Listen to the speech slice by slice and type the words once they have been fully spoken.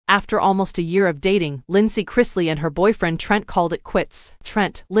After almost a year of dating, Lindsie Chrisley and her boyfriend Trent called it quits.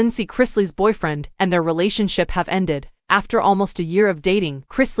 Trent, Lindsie Chrisley's boyfriend, and their relationship have ended. After almost a year of dating,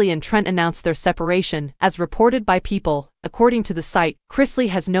 Chrisley and Trent announced their separation, as reported by People. According to the site, Chrisley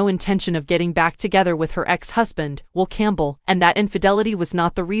has no intention of getting back together with her ex-husband, Will Campbell, and that infidelity was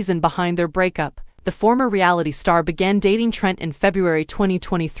not the reason behind their breakup. The former reality star began dating Trent in February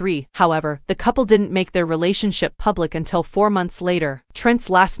 2023. However, the couple didn't make their relationship public until 4 months later. Trent's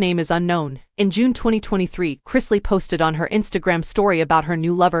last name is unknown. In June 2023, Chrisley posted on her Instagram story about her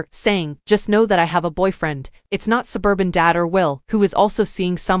new lover, saying, "Just know that I have a boyfriend. It's not suburban dad or Will, who is also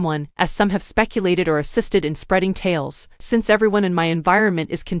seeing someone, as some have speculated or assisted in spreading tales. Since everyone in my environment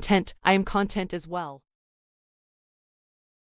is content, I am content as well."